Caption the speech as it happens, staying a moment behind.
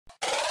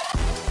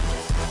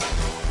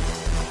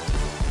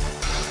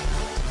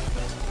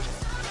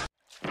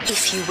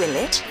If you will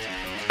it.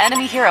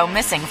 Enemy hero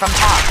missing from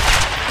top.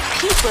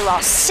 People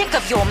are sick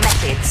of your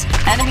methods.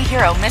 Enemy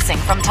hero missing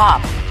from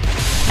top.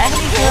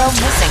 Enemy hero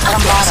missing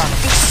from bottom.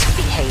 This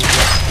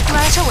behavior.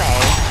 Right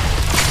away.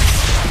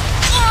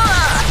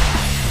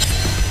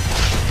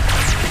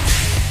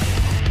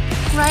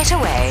 Right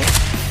away.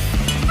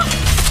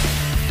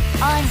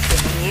 I'm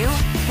filling you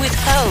with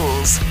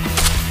holes.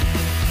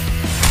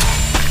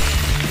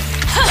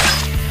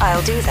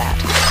 I'll do that.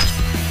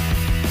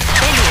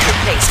 Any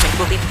replacement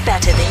will be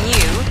better than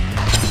you.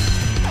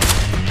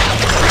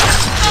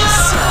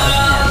 Deserve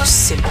no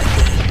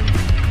sympathy.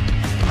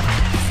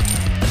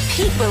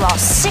 People are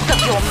sick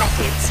of your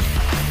methods.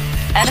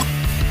 And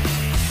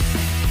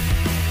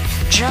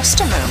just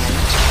a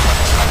moment.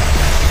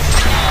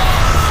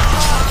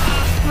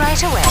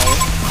 Right away.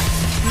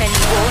 Many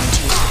warned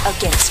you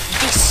against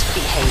this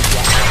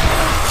behavior.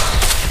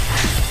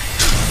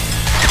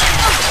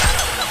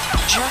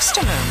 Just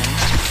a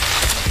moment.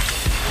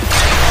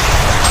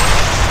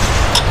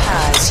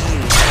 As you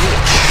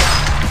wish.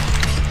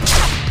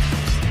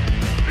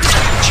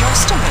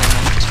 Just a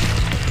moment.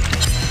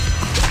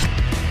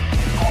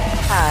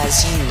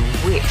 As you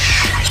wish.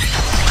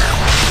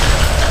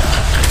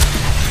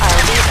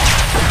 I'll do that.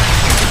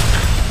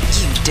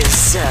 You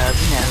deserve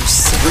no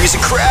sympathy. Freeze a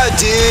crowd,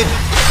 dude!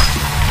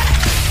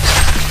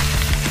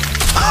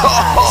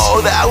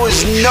 Oh, that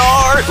was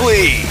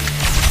gnarly!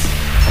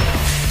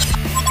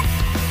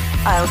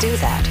 I'll do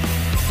that.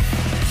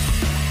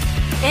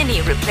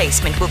 Any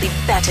replacement will be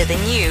better than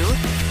you.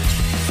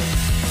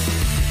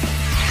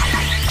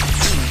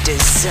 You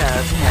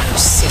deserve no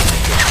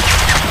sympathy.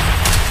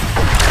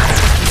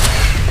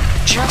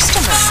 Just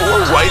a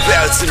moment. 4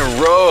 wipeouts in a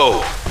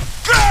row!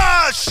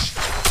 Gosh!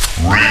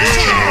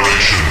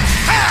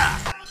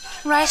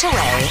 Right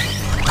away.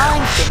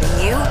 I'm filling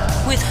you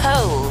with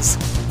holes.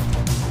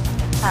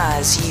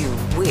 As you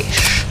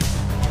wish.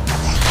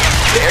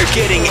 They're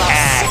getting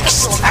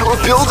axed! Our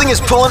building is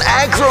pulling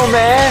aggro,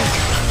 man!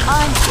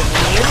 I'm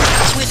filling you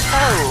with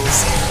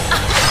holes.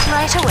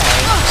 Right away.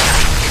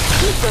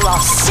 People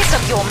are sick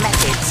of your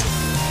methods.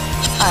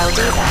 I'll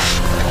do that.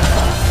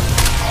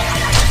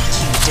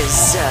 You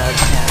deserve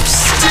no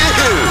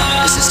sympathy. Dude!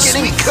 This is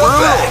getting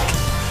brutal!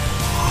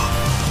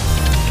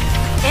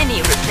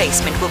 Any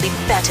replacement will be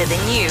better than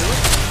you.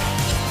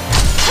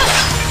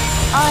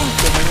 I'm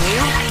filling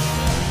you.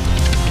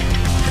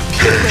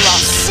 People are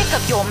sick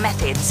of your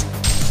methods.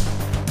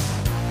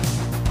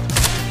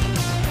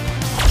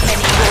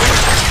 Many will.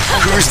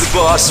 Who's the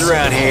boss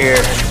around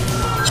here?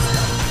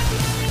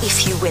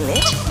 If you will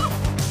it.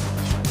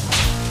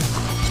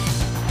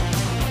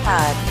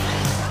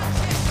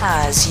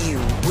 As you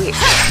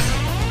wish.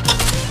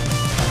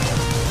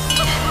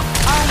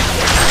 I'm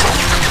filling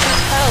you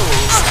with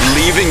holes.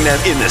 Leaving them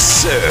in the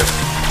surf.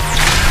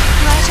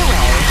 Right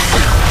away.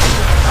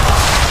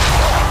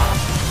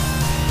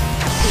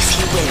 If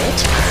you will it,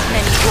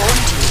 many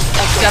warned you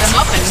against Set him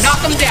up and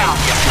knock him down.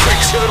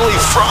 We're totally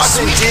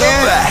frozen, dude!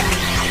 Back.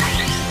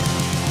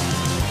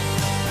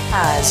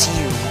 As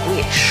you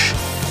wish.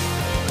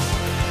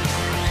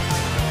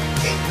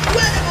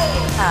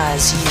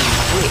 As you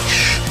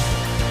wish.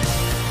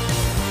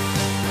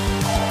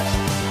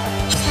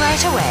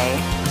 Right away.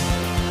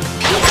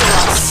 People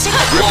are sick of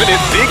Ripping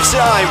it big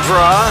time,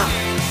 brah!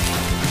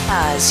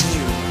 As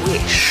you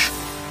wish.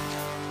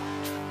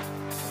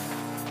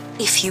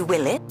 If you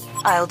will it,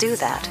 I'll do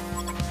that.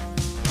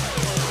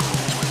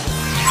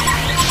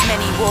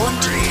 Many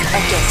warned you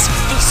against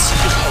this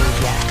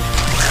behavior.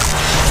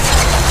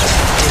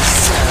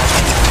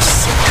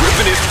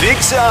 Ripping it big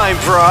time,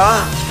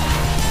 brah!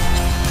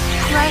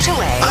 Right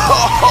away.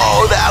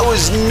 Oh, that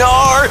was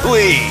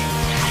gnarly!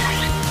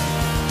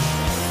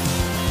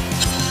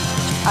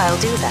 I'll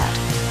do that.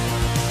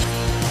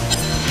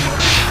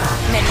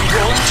 Many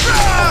warned you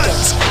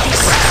against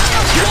this.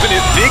 Ripping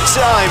it big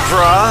time,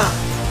 brah!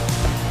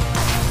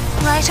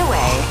 Right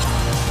away.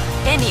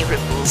 Any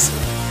ripples.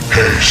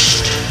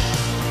 Haste!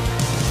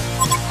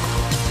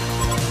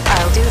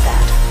 I'll do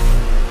that.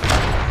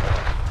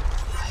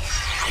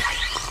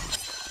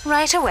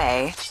 Right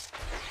away.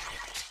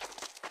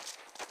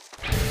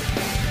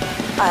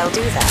 I'll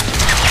do that.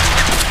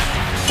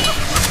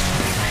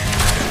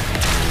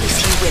 If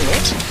you will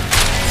it.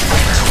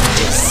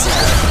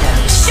 Deserve no.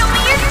 Show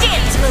me your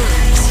dance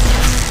moves.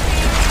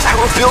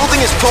 Our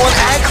building is pulling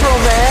aggro,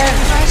 man!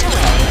 Right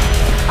away.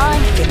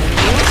 I'm giving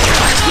you.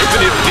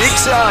 Ripping it big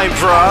time,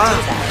 I'll brah!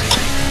 do that.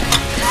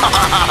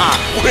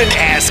 What an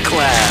ass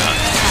clown!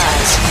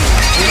 As you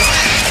wish.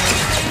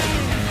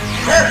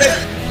 Perfect!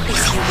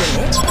 If you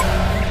will it.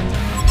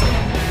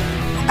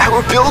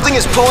 Our building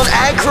is pulling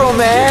aggro,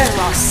 man!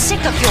 You are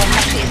sick of your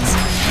methods.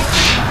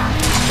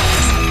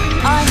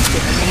 I'm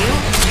filling you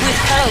with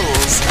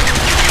holes.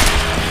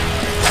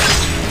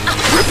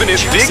 Ripping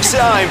it big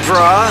time,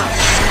 brah!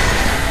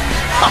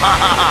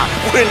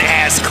 What an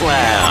ass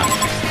clown!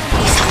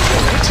 If you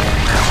will it.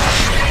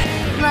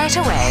 Right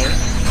away.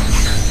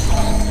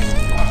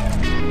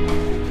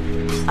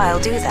 I'll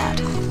do that.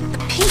 The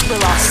people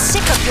are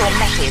sick of your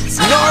methods.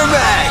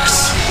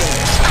 Narmax!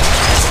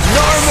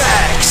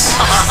 Narmax!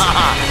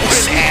 What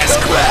an ass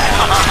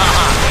clown!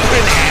 What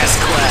an ass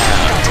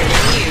clown! Better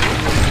than you.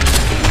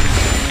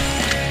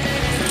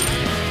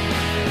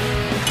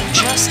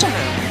 Just a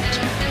moment.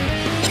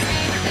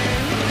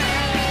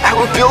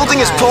 Our building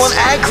is pulling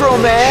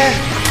aggro, man!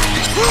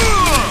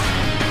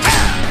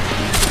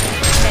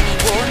 Many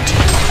warned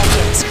you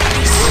against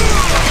peace.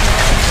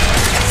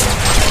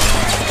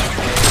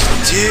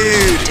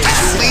 Dude,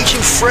 the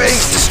Legion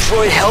Freys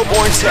destroyed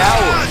Hellborn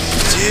Tower.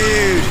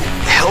 Dude,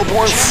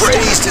 Hellborn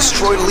Freys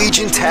destroyed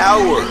Legion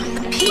Tower.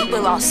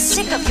 People are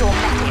sick of your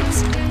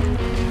methods.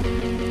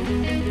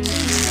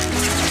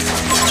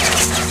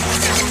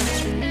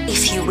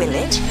 If you will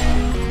it,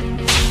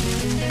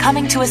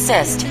 Coming to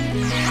assist.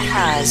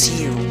 as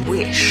you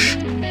wish.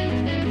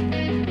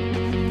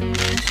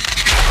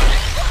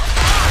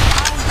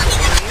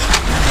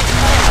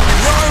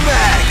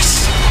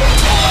 Narmax!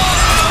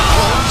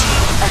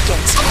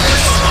 Against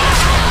peace.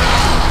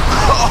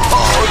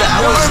 Oh, that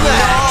was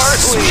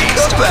gnarly!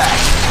 Come back!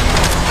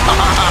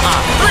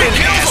 What an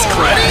ass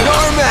clown!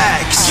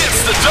 Narmax!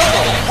 Gets the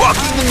double!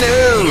 Walking the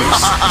news!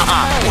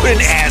 What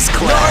an ass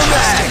clown!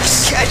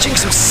 Narmax! Catching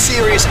some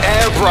serious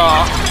air,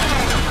 brah!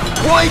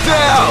 Wipe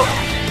out!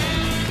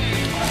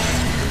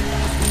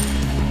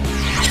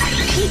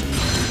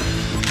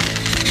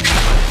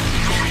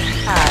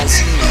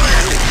 As you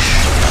wish.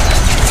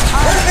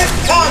 Perfect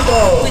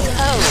combo! With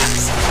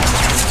hose.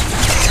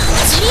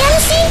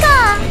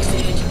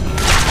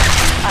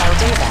 I'll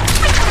do that.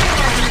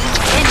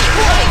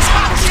 Anyone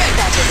makes me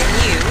better than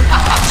you.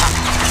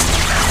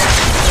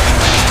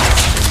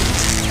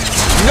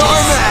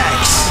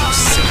 Narmax!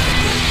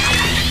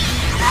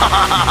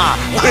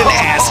 What an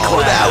ass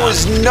clown! That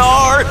was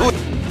gnarly!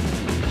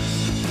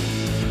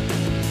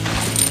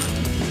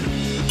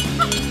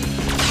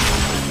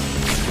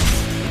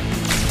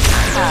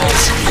 As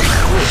you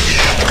wish.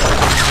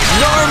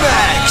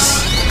 Narmax!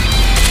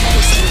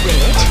 If you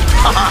will it,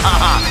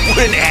 What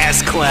an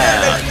ass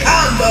clown!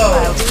 Combo!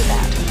 I'll do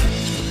that.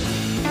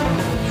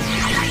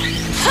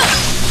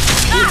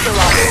 People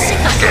are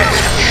sick of your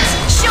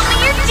methods. Show me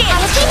your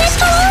dance.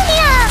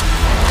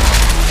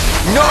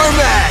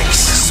 Narmax!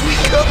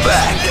 Sweet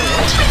comeback!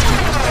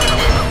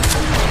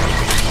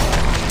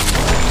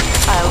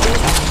 I'll do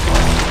that.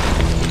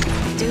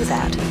 Do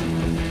that.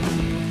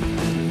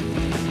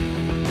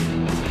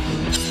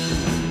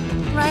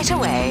 Right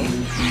away.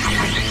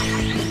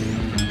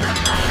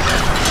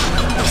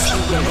 If you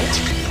will it.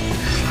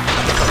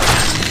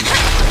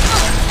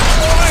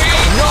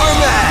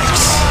 Narmax!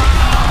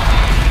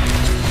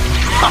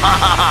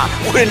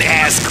 What an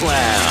ass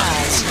clown!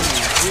 As you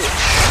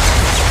wish.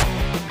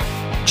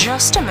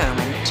 Just a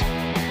moment.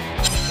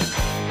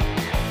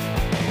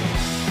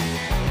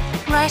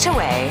 Right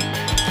away.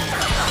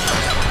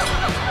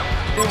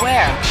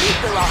 Beware.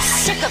 People are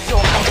sick of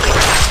your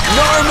methods.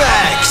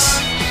 Narmax!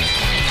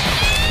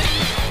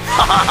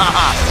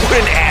 What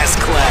an ass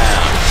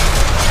clown!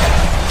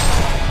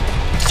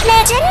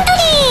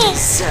 Legendary!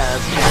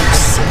 Serve no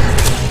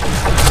sympathy.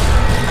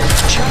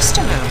 Just a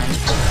moment.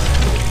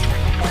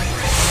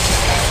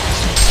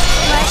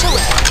 Right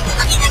away.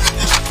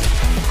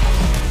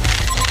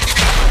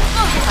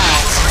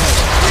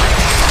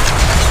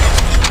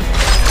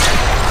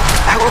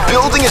 Our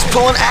building is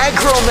pulling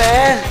aggro,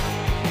 man!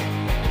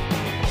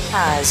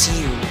 As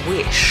you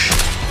wish.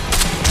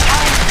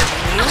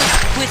 You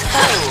with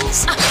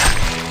holes.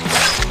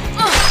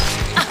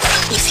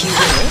 If you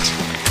will it.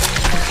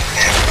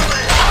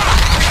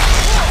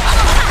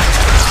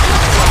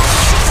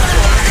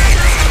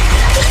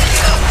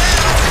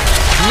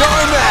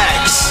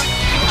 Narmax!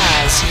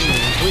 As you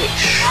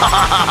wish.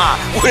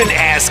 What an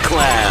ass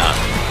clown!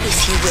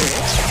 If you will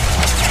it.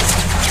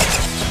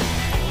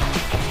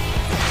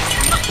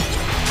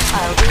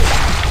 I'll do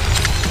that.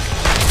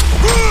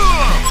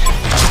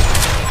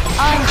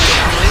 I'm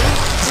giving you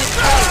with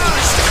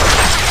holes.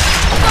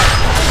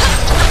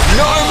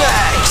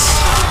 Narmax!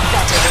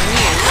 Better than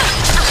you.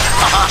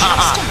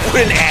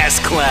 What an ass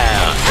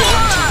clown!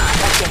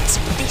 Against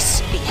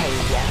this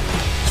behavior.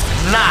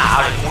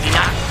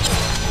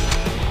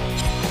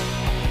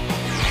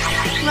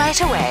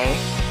 Right away.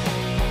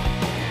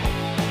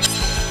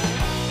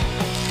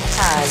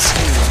 As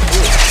you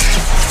wish.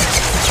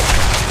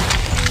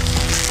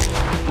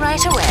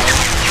 Right away.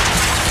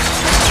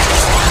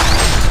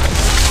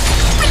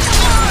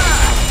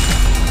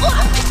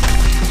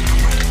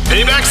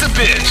 Payback's a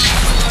bitch!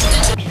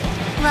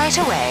 Right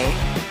away.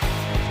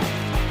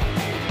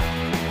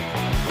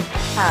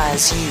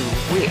 As you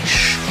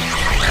wish.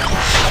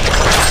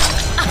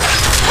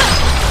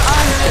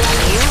 I'm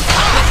giving you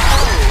with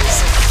holes.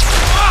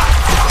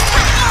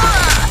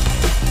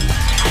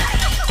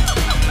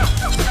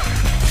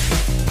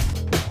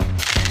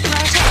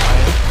 Right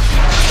away.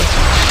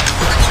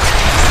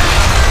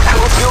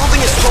 Our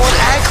building is pulling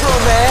aggro,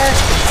 man!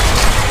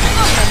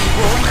 Many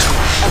warned you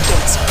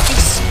against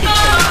this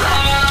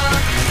behavior.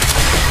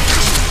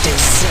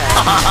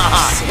 Deserve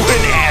What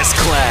an ass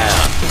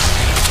clown!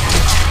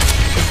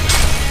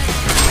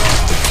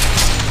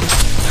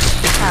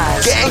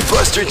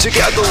 Gangbuster took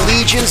out the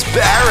Legion's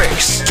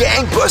barracks.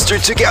 Gangbuster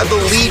took out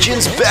the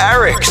Legion's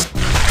barracks.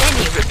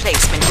 Any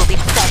replacement will be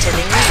better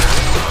than you.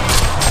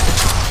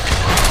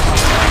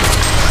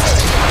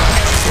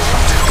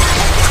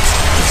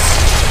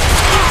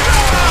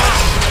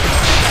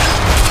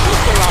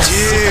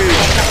 Dude,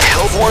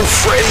 Hellborn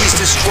Freddy's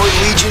destroyed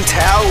Legion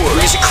Tower.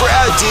 Here's a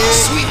crowd, dude.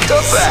 Sweet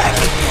cutback.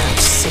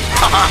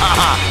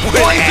 What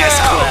an ass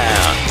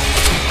clown.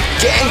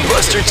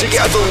 Gangbuster took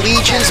out the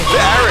Legion's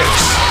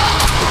barracks.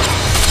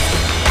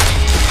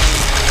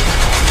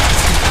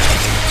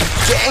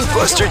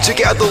 Gangbuster took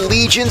out the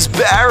Legion's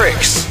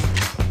barracks.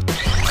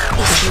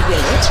 If you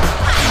wait,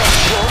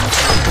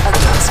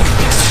 against me.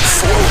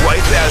 4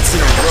 wipeouts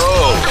in a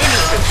row.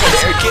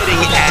 They're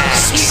getting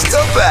ass.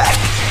 Cutback.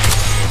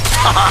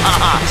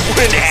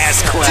 What an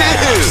ass clown.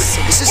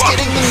 Dude, this is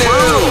getting the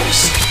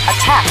news.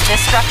 Attack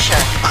this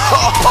structure.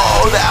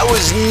 Oh, that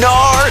was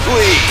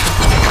gnarly.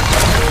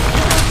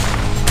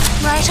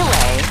 Right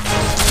away.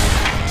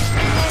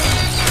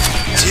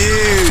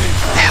 Dude,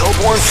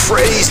 Hellborn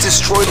Freddy's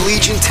destroyed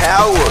Legion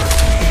Tower.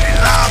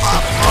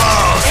 Lava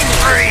flows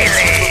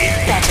freely.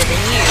 Better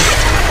than you.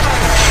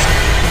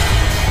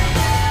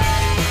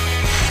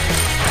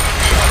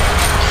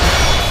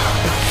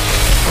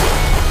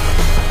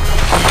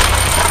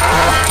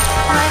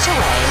 Right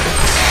away.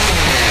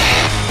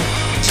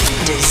 You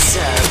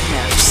deserve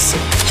no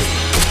sympathy.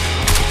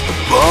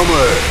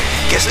 Bummer.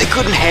 Guess they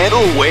couldn't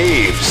handle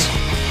waves.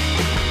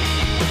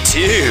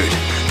 Dude,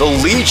 the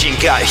Legion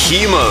got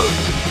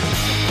hemoed.